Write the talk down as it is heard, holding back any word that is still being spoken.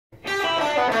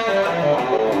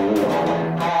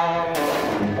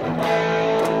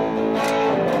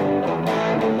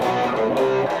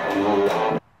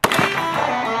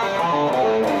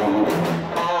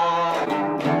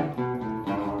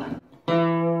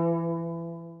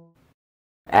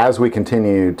as we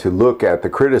continue to look at the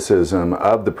criticism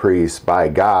of the priests by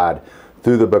God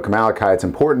through the book of Malachi, it's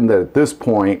important that at this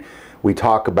point we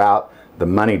talk about the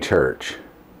money church.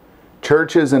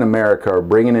 Churches in America are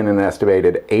bringing in an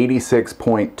estimated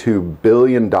 $86.2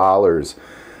 billion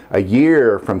a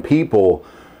year from people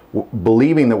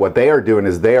believing that what they are doing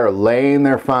is they are laying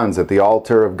their funds at the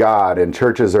altar of God, and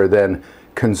churches are then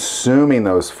consuming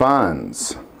those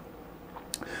funds.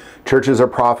 Churches are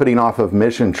profiting off of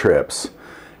mission trips,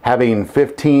 having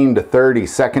 15 to 30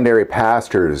 secondary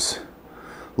pastors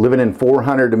living in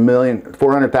 $400,000 to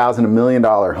 $1 million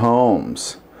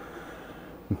homes,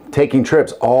 taking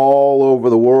trips all over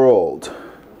the world,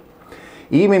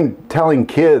 even telling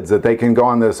kids that they can go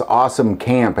on this awesome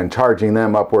camp and charging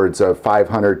them upwards of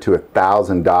 $500 to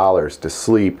 $1,000 to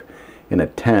sleep in a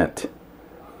tent.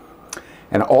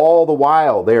 And all the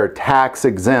while they are tax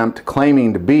exempt,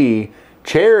 claiming to be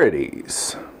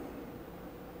charities.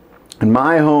 In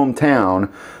my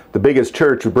hometown, the biggest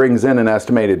church brings in an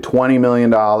estimated $20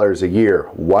 million a year,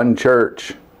 one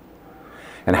church.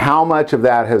 And how much of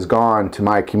that has gone to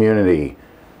my community?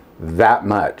 That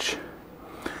much.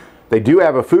 They do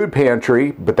have a food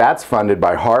pantry, but that's funded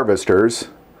by harvesters.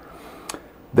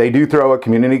 They do throw a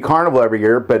community carnival every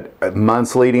year, but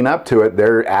months leading up to it,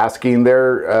 they're asking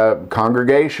their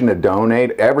congregation to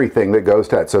donate everything that goes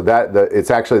to that. So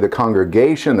it's actually the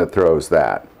congregation that throws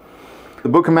that. The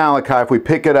book of Malachi, if we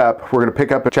pick it up, we're going to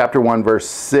pick up at chapter 1, verse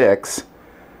 6.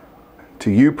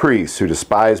 To you priests who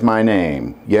despise my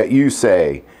name, yet you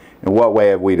say, in what way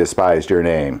have we despised your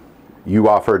name? You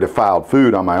offer defiled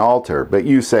food on my altar, but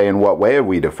you say, in what way have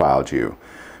we defiled you?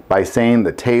 By saying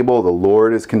the table of the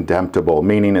Lord is contemptible,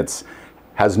 meaning it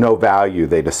has no value,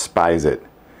 they despise it.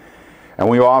 And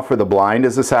when you offer the blind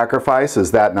as a sacrifice, is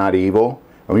that not evil?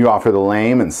 And when you offer the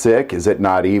lame and sick, is it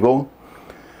not evil?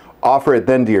 Offer it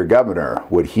then to your governor.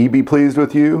 Would he be pleased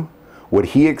with you? Would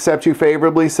he accept you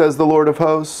favorably, says the Lord of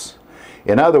hosts?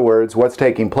 In other words, what's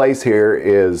taking place here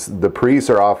is the priests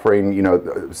are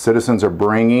offering, citizens are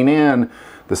bringing in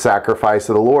the sacrifice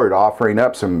of the Lord, offering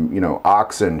up some,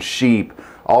 oxen, sheep,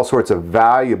 all sorts of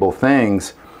valuable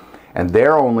things, and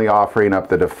they're only offering up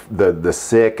the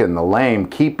sick and the lame,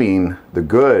 keeping the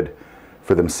good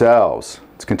for themselves.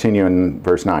 Let's continue in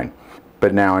verse 9.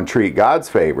 But now entreat God's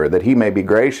favor, that he may be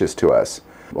gracious to us.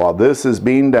 While this is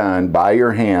being done by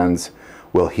your hands,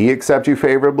 will he accept you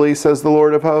favorably, says the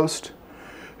Lord of hosts?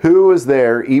 Who is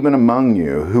there even among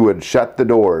you who would shut the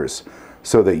doors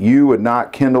so that you would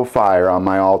not kindle fire on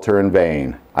my altar in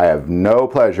vain? I have no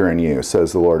pleasure in you,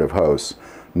 says the Lord of hosts,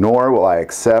 nor will I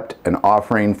accept an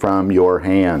offering from your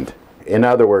hand. In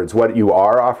other words, what you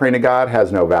are offering to God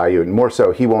has no value, and more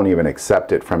so, he won't even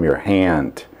accept it from your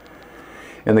hand.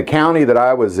 In the county that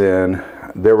I was in,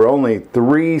 there were only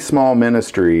 3 small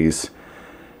ministries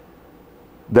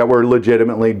that were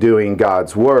legitimately doing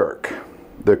God's work.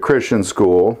 The Christian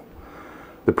school,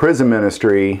 the prison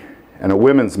ministry, and a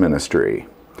women's ministry.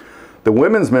 The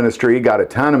women's ministry got a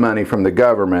ton of money from the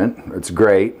government. It's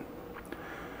great.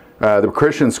 The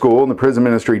Christian school and the prison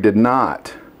ministry did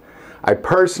not. I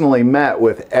personally met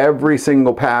with every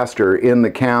single pastor in the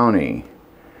county.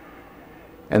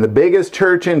 And the biggest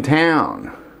church in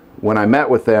town, when I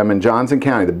met with them in Johnson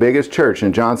County, the biggest church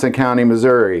in Johnson County,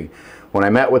 Missouri, when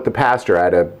I met with the pastor, I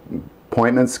had an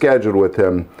appointment scheduled with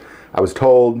him. I was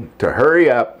told to hurry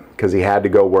up because he had to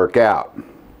go work out.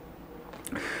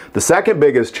 The second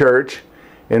biggest church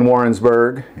in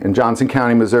Warrensburg, in Johnson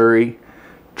County, Missouri,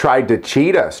 tried to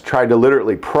cheat us, tried to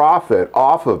literally profit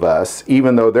off of us,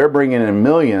 even though they're bringing in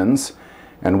millions,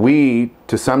 and we,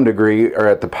 to some degree, are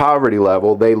at the poverty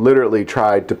level. They literally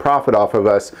tried to profit off of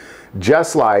us,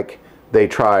 just like they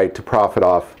tried to profit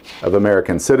off of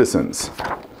American citizens.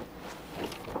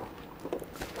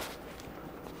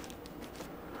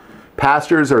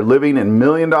 Pastors are living in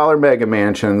million-dollar mega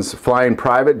mansions, flying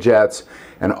private jets,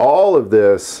 and all of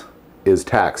this is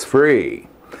tax-free.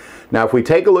 Now, if we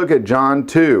take a look at John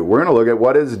 2, we're going to look at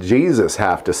what does Jesus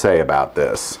have to say about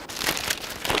this.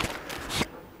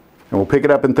 And we'll pick it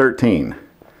up in 13.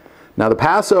 Now, the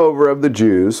Passover of the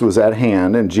Jews was at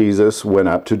hand, and Jesus went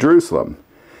up to Jerusalem.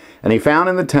 And he found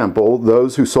in the temple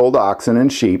those who sold oxen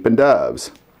and sheep and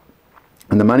doves,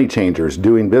 and the money changers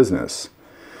doing business.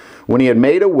 When he had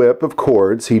made a whip of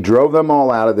cords, he drove them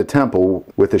all out of the temple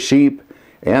with the sheep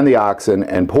and the oxen,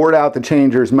 and poured out the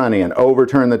changers' money and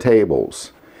overturned the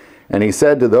tables. And he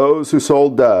said to those who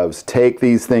sold doves, take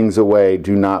these things away,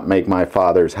 do not make my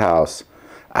Father's house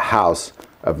a house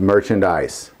of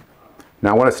merchandise.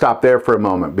 Now I want to stop there for a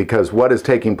moment, because what is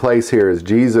taking place here is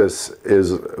Jesus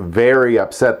is very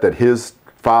upset that his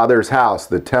Father's house,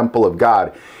 the temple of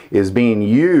God, is being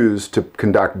used to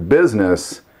conduct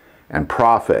business and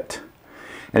profit.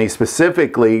 And he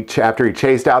specifically, after he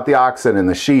chased out the oxen and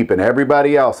the sheep and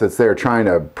everybody else that's there trying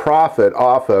to profit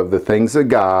off of the things of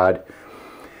God,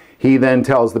 he then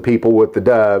tells the people with the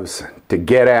doves to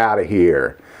get out of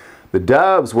here. The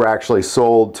doves were actually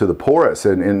sold to the poorest.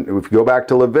 And if you go back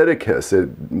to Leviticus,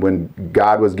 when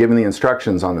God was giving the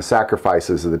instructions on the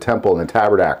sacrifices of the temple and the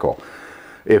tabernacle,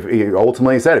 if he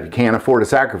ultimately said, if you can't afford a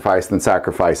sacrifice, then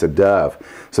sacrifice a dove.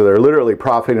 So they're literally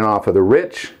profiting off of the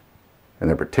rich, and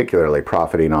they're particularly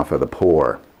profiting off of the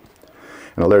poor.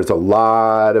 You know, there's a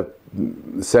lot of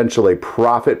essentially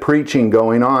profit preaching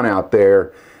going on out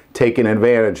there, taking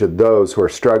advantage of those who are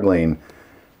struggling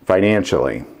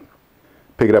financially.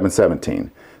 Pick it up in 17.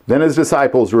 Then his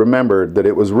disciples remembered that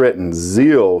it was written,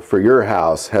 "Zeal for your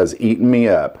house has eaten me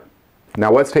up."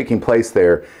 Now what's taking place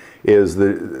there is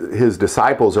his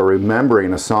disciples are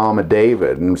remembering a Psalm of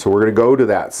David. And so we're going to go to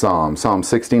that Psalm, Psalm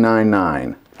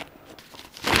 69:9.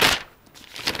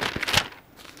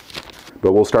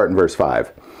 But we'll start in verse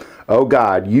 5. "O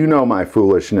God, you know my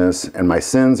foolishness, and my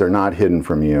sins are not hidden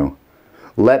from you.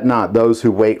 Let not those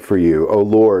who wait for you, O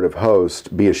Lord of hosts,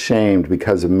 be ashamed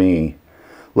because of me.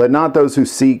 Let not those who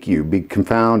seek you be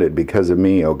confounded because of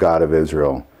me, O God of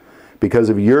Israel. Because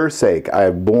of your sake I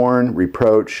have borne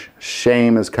reproach,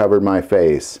 shame has covered my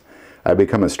face. I have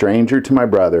become a stranger to my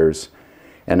brothers,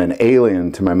 and an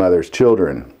alien to my mother's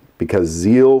children, because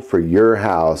zeal for your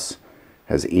house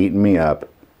has eaten me up,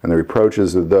 and the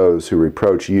reproaches of those who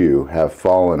reproach you have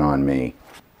fallen on me."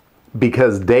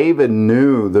 Because David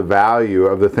knew the value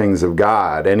of the things of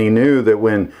God, and he knew that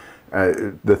when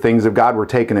the things of God were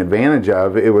taken advantage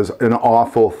of, it was an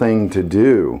awful thing to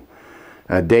do.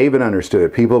 David understood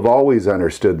it. People have always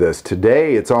understood this.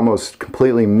 Today, it's almost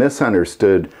completely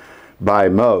misunderstood by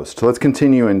most. Let's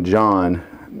continue in John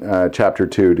chapter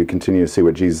 2 to continue to see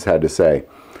what Jesus had to say.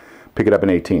 Pick it up in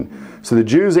 18. "So the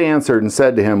Jews answered and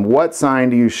said to him, 'What sign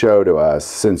do you show to us,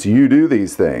 since you do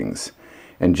these things?'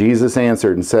 And Jesus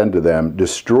answered and said to them,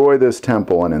 'Destroy this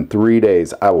temple, and in 3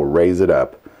 days I will raise it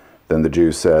up.' Then the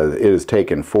Jews said, 'It has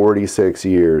taken 46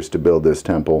 years to build this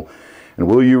temple, and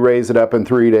will you raise it up in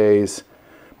 3 days?'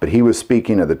 But he was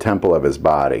speaking of the temple of his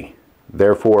body.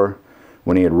 Therefore,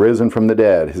 when he had risen from the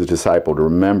dead, his disciples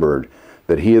remembered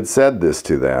that he had said this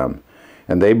to them,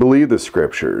 and they believed the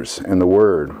scriptures and the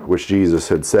word which Jesus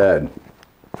had said."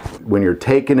 When you're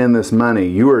taking in this money,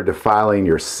 you are defiling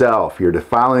yourself. You're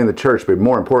defiling the church, but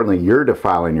more importantly, you're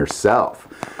defiling yourself.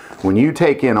 When you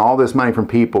take in all this money from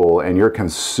people and you're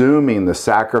consuming the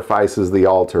sacrifices of the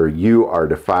altar, you are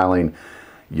defiling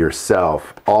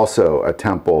yourself. Also a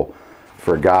temple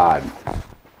for God.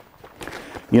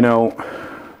 You know,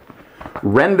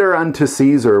 render unto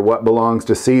Caesar what belongs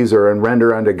to Caesar, and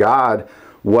render unto God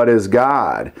what is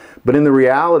God. But in the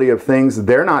reality of things,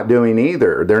 they're not doing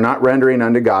either. They're not rendering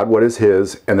unto God what is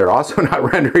his, and they're also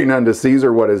not rendering unto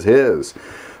Caesar what is his.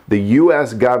 The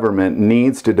U.S. government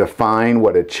needs to define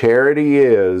what a charity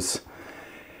is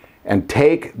and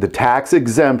take the tax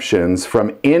exemptions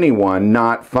from anyone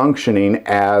not functioning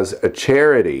as a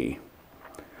charity.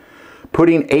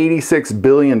 Putting $86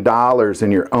 billion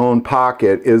in your own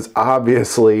pocket is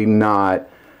obviously not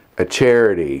a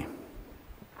charity.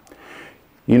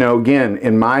 You know, again,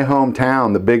 in my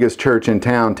hometown, the biggest church in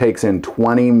town takes in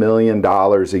 $20 million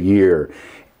a year.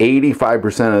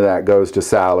 85% of that goes to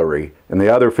salary, and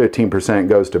the other 15%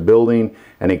 goes to building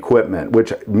and equipment,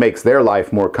 which makes their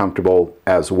life more comfortable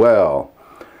as well.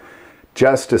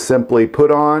 Just to simply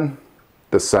put on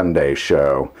the Sunday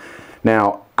show.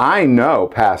 Now, I know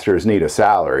pastors need a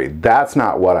salary. That's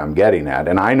not what I'm getting at.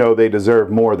 And I know they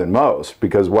deserve more than most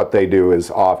because what they do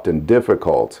is often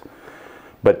difficult.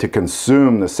 But to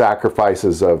consume the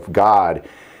sacrifices of God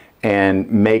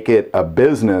and make it a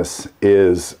business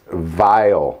is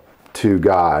vile to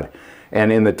God.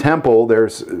 And in the temple,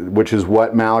 which is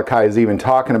what Malachi is even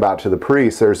talking about to the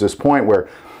priests, there's this point where,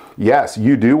 yes,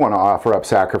 you do want to offer up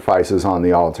sacrifices on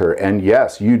the altar. And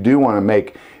yes, you do want to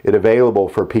make it available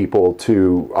for people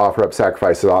to offer up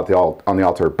sacrifices on the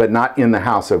altar, but not in the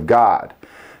house of God.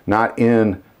 Not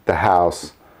in the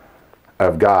house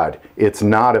of God. It's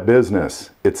not a business.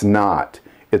 It's not.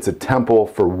 It's a temple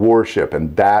for worship,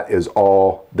 and that is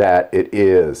all that it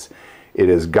is. It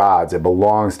is God's. It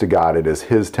belongs to God. It is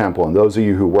His temple. And those of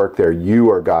you who work there,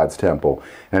 you are God's temple.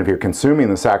 And if you're consuming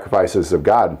the sacrifices of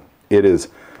God, it is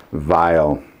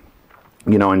vile.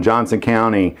 You know, in Johnson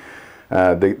County,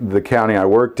 the county I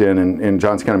worked in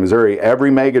Johnson County, Missouri,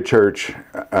 every megachurch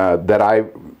that I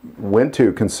went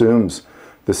to consumes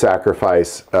the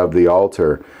sacrifice of the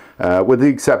altar, with the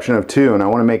exception of two. And I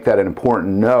want to make that an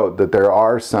important note that there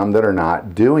are some that are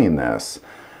not doing this.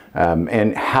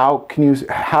 And how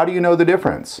do you know the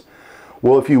difference?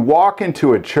 Well, if you walk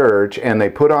into a church and they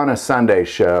put on a Sunday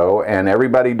show and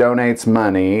everybody donates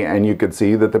money and you could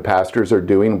see that the pastors are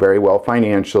doing very well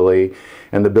financially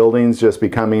and the building's just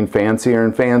becoming fancier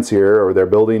and fancier, or they're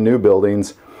building new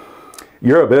buildings,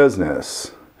 you're a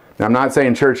business. Now, I'm not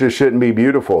saying churches shouldn't be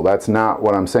beautiful. That's not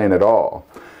what I'm saying at all.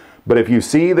 But if you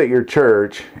see that your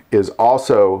church is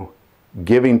also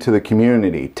giving to the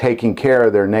community, taking care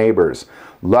of their neighbors,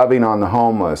 loving on the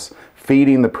homeless,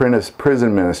 feeding the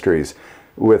prison ministries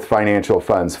with financial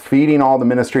funds, feeding all the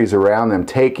ministries around them,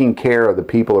 taking care of the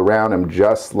people around them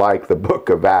just like the book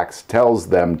of Acts tells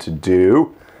them to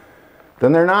do,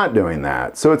 then they're not doing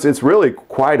that. So it's really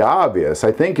quite obvious.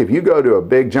 I think if you go to a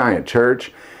big giant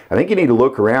church, I think you need to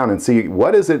look around and see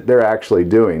what is it they're actually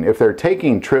doing. If they're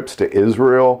taking trips to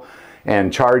Israel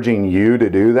and charging you to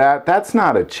do that, that's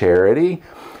not a charity.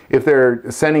 If they're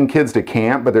sending kids to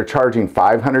camp, but they're charging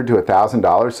 $500 to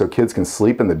 $1,000 so kids can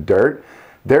sleep in the dirt,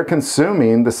 they're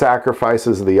consuming the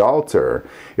sacrifices of the altar.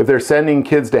 If they're sending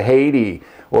kids to Haiti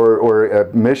or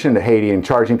a mission to Haiti and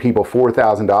charging people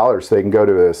 $4,000 so they can go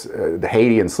to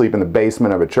Haiti and sleep in the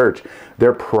basement of a church,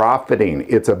 they're profiting.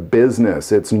 It's a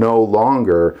business. It's no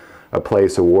longer a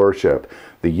place of worship.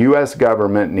 The U.S.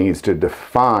 government needs to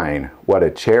define what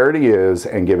a charity is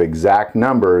and give exact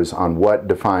numbers on what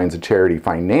defines a charity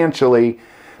financially,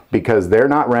 because they're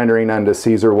not rendering unto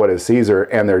Caesar what is Caesar,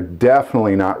 and they're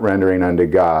definitely not rendering unto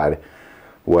God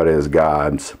what is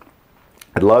God's.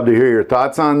 I'd love to hear your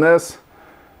thoughts on this.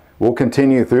 We'll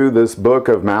continue through this book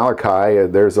of Malachi.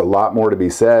 There's a lot more to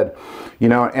be said. You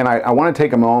know, and I want to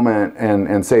take a moment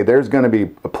and say there's going to be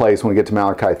a place when we get to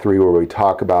Malachi 3 where we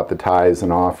talk about the tithes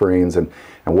and offerings and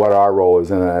what our role is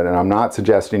in it. And I'm not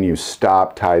suggesting you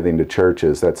stop tithing to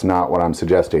churches. That's not what I'm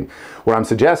suggesting. What I'm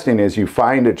suggesting is you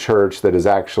find a church that is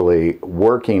actually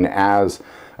working as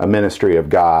a ministry of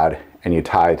God and you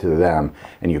tithe to them,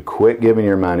 and you quit giving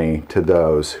your money to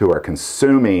those who are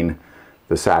consuming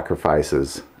the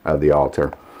sacrifices of the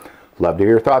altar. Love to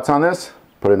hear your thoughts on this.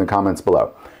 Put it in the comments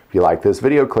below. If you like this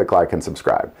video, click like and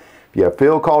subscribe. If you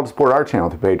feel called to support our channel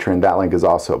through Patreon, that link is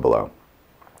also below.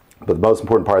 But the most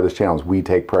important part of this channel is we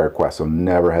take prayer requests, so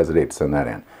never hesitate to send that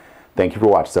in. Thank you for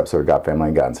watching this episode of God, Family,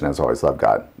 and Guns. And as always, love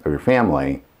God, love your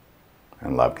family,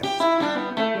 and love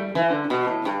guns.